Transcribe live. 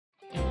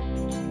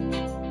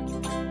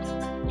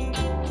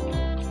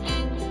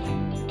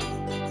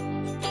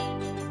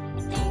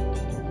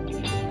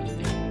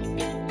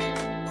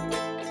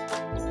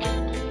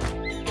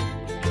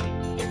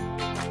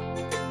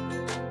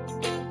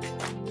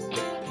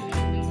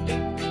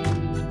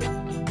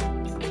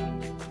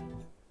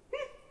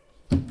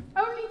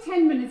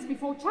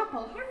before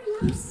chapel.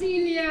 Hurry up,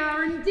 Celia,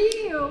 and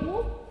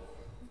deal.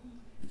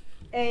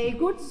 A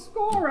good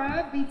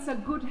scorer beats a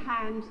good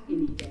hand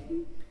any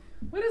day.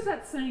 Where does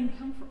that saying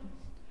come from?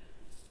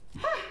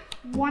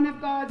 One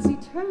of God's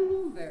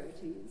eternal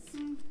verities.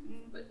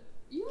 But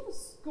you're the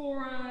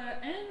scorer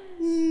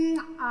and...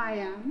 I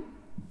am.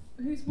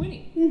 Who's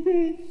winning?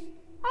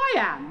 I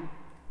am.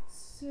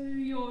 So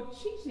you're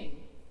cheating?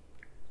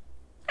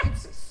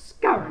 That's a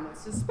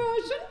scurrilous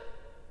aspersion.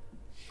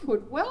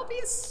 Could well be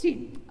a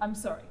sin. I'm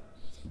sorry.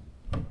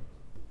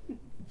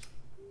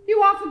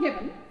 You are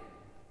forgiven.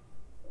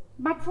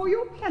 But for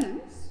your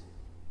penance,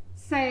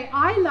 say,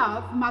 I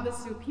love Mother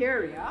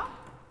Superior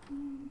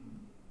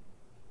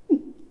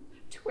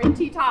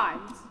 20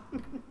 times.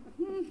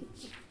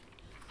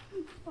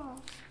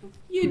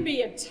 You'd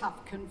be a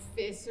tough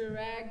confessor,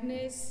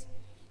 Agnes.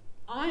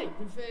 I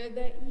prefer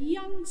that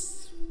young,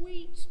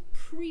 sweet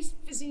priest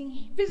visiting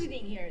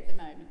here at the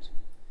moment.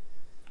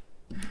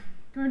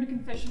 Going to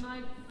confession,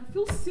 I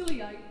feel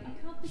silly. I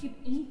can't think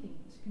of anything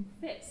to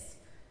confess.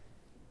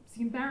 It's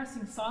the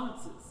embarrassing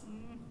silences.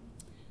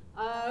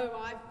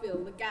 Oh, I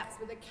fill the gaps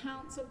with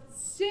accounts of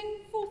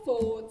sinful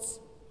thoughts.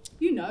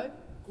 You know,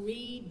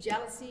 greed,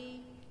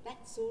 jealousy,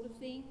 that sort of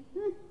thing.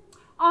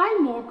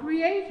 I'm more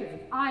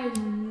creative. I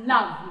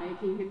love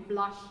making him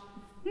blush.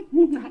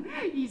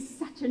 He's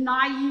such a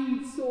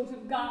naive sort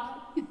of guy.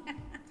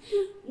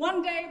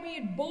 One day we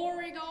had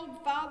boring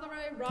old Father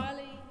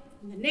O'Reilly,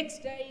 and the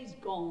next day he's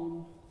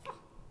gone.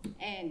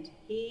 And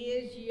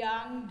here's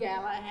young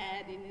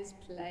Galahad in his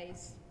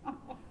place.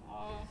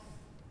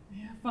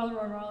 Yeah, Father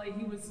O'Reilly,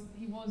 he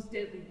was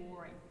deadly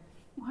boring.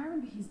 I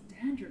remember his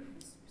dandruff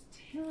was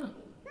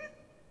terrible.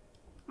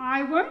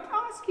 I won't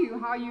ask you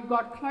how you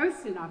got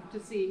close enough to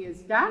see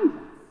his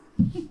dandruff.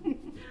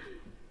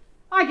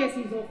 I guess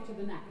he's off to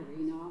the knackery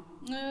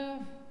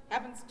now.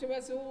 Happens to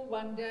us all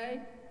one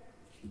day.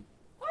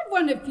 I've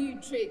won a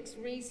few tricks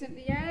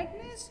recently,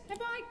 Agnes.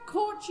 Have I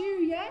caught you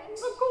yet?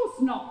 Of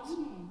course not.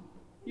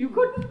 You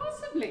couldn't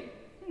possibly.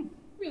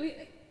 Really?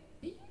 Are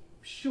you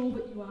sure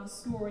that you are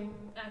scoring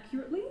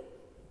accurately?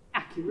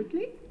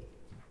 Accurately?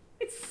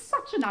 It's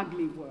such an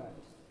ugly word.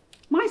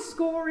 My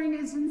scoring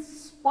is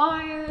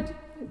inspired,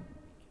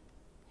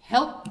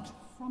 helped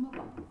from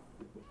above.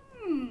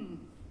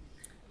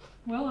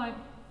 Well, I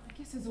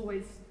guess there's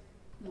always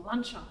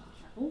lunch after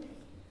chapel.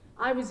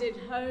 I was at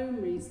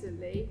home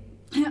recently.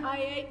 I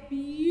ate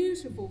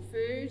beautiful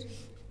food.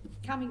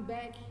 Coming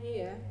back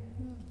here,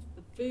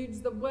 the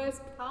food's the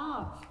worst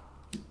part.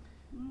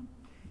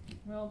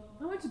 Well,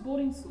 I went to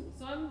boarding school,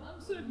 so I'm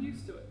sort of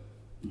used to it.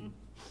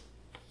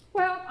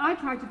 Well, I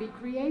try to be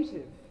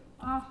creative.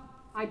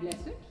 I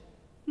bless it.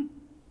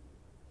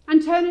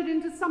 And turn it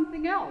into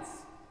something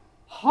else.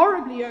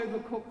 Horribly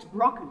overcooked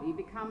broccoli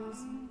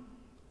becomes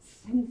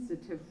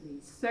sensitively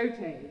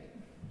sautéed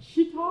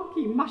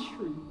shiitake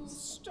mushrooms.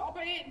 Stop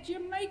it!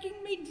 You're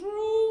making me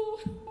drool.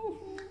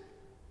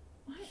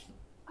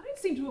 I don't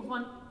seem to have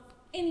won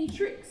any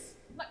tricks.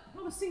 Like,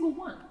 not a single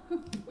one.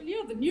 Well,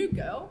 you're the new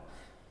girl.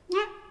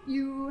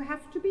 You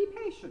have to be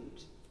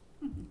patient.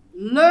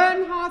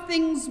 Learn how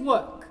things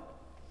work.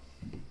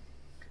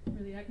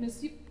 Really,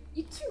 Agnes,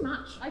 you're too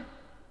much.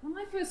 When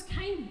I first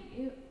came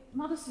here,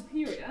 Mother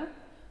Superior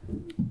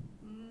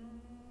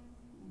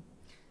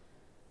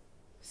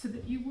said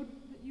that you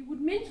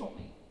would mentor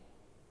me.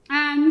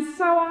 And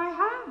so I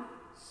have,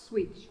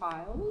 sweet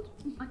child.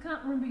 I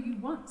can't remember you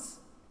once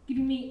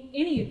giving me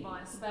any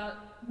advice about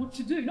what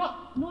to do.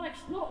 Not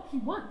actually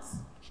once.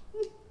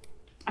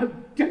 Oh,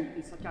 don't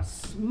be such a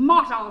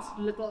smart-ass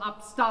little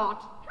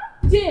upstart.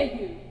 How dare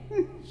you?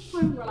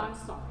 Oh, well, I'm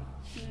sorry.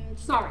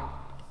 Sorry.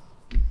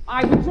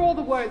 I withdraw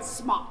the word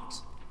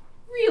smart.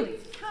 Really?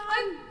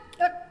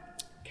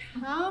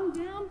 Calm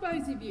down,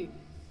 both of you,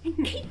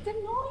 and keep the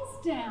noise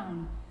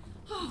down.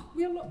 Oh,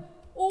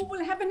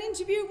 we'll have an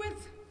interview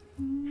with...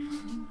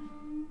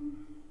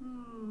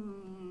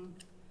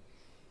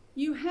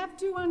 You have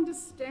to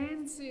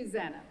understand,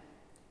 Susanna,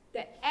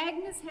 that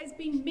Agnes has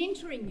been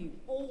mentoring you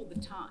all the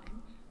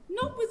time,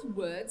 not with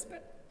words,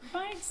 but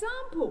by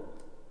example,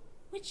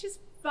 which is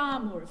far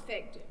more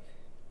effective.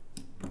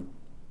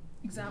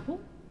 Example?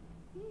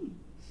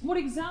 What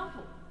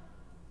example?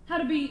 How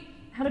to be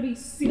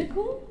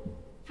cynical?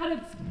 How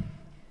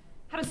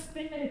to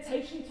spend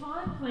meditation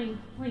time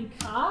playing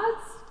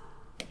cards?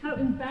 How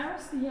to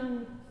embarrass the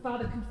young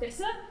Father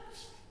Confessor?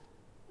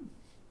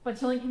 By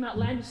telling him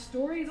outlandish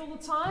stories all the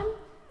time?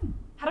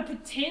 How to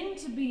pretend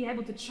to be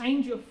able to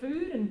change your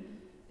food and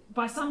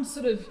by some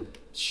sort of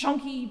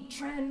shonky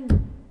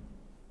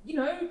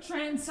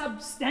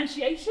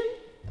transubstantiation?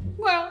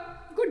 Well,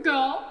 good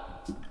girl.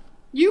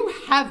 You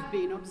have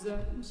been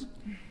observant.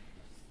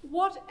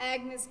 What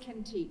Agnes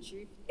can teach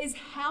you is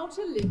how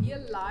to live your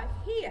life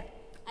here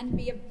and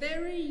be a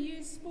very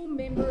useful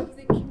member of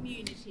the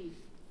community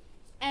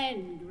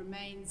and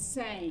remain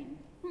sane.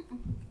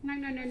 No.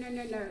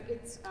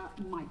 It's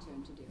my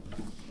turn to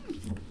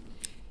deal.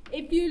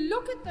 If you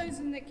look at those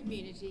in the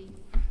community,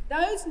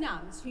 those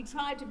nuns who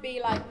try to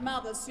be like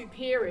Mother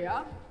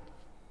Superior,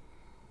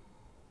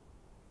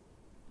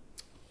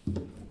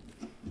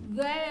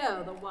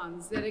 they're the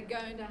ones that are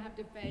going to have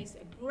to face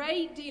a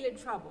great deal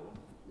of trouble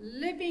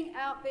living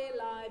out their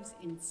lives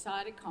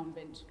inside a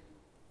convent.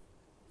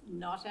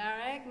 Not our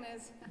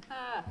Agnes.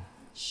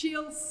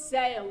 She'll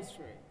sail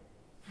through.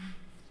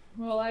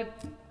 Well,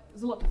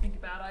 there's a lot to think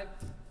about.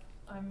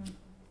 I'm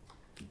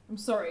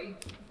sorry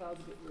if I was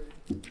a bit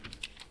rude.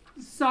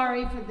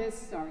 Sorry for this,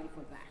 sorry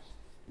for that.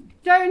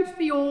 Don't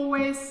be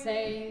always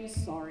saying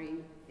sorry.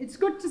 It's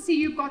good to see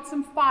you've got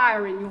some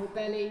fire in your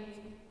belly.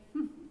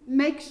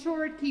 Make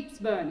sure it keeps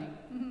burning.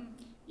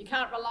 You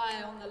can't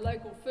rely on the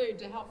local food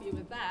to help you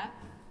with that.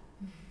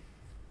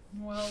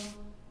 Well,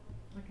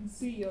 I can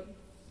see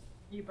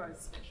you're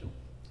both special.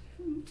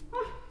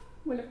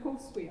 Well, of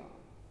course we are.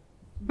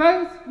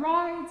 Both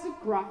brides of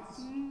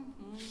Christ,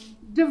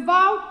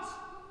 devout,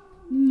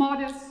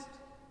 modest,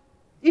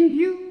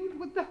 imbued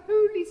with the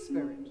Holy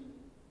Spirit,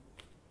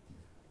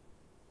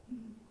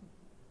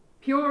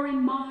 pure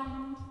in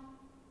mind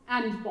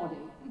and body.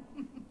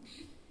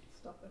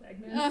 Stop it,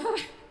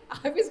 Agnes.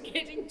 I was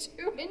getting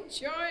to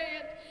enjoy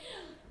it.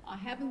 I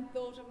haven't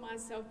thought of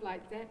myself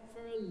like that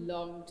for a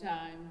long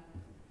time.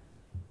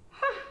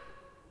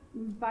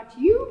 But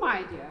you,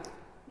 my dear,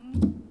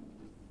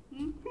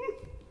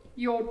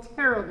 you're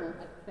terrible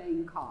at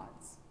playing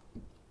cards.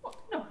 What?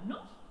 No, I'm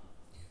not.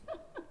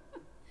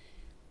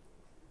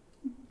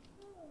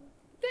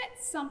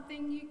 That's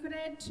something you could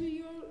add to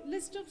your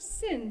list of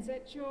sins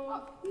at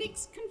your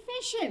next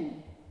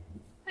confession.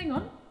 Hang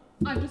on,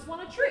 I just won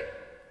a trick.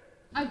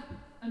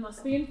 I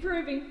must be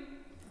improving.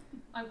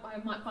 I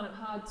might find it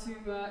hard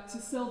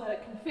to sell that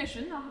at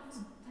confession. I'll have to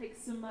take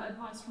some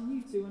advice from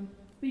you two and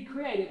be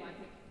creative, I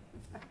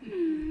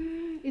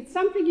think. It's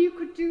something you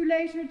could do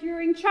later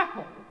during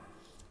chapel.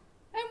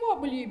 And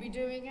what will you be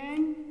doing,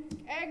 Anne?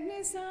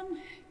 Agnes,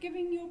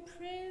 giving your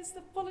prayers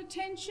the full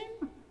attention?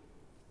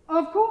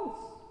 Of course.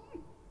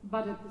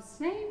 But at the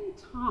same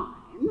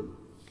time,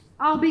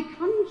 I'll be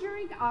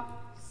conjuring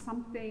up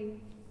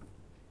something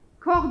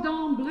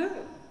cordon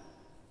bleu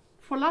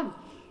for lunch.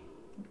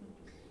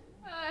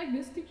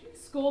 Agnes, did you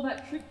score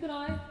that trick that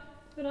I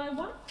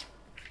won?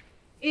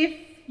 If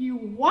you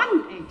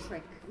won a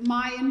trick,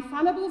 my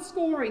infallible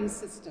scoring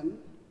system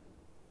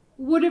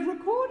would have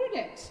recorded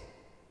it.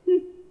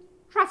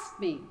 Trust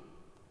me.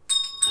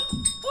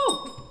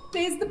 Oh,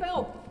 there's the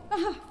bell.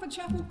 For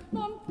chapel.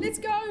 Come on, let's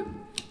go.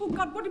 Oh,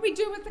 God, what do we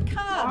do with the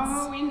cards?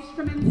 Oh,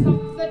 instruments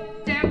of the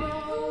devil.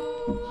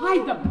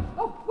 Hide them.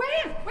 Oh,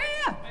 where?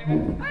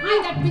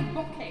 Behind that big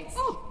bookcase.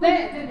 Oh.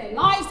 There.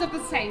 Lives of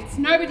the Saints.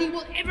 Nobody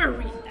will ever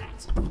read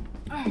that.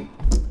 Oh.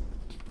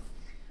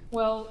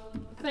 Well,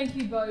 thank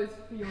you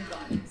both for your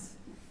guidance.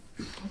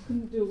 I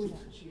couldn't do it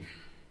without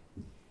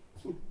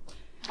you.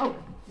 Oh,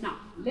 now,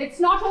 let's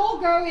not all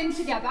go in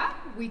together.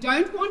 We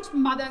don't want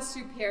Mother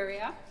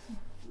Superior.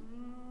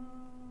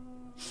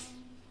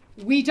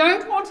 We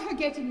don't want her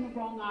getting the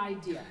wrong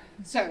idea.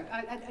 So,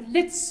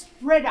 let's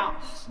spread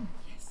out.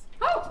 Yes.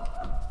 Oh.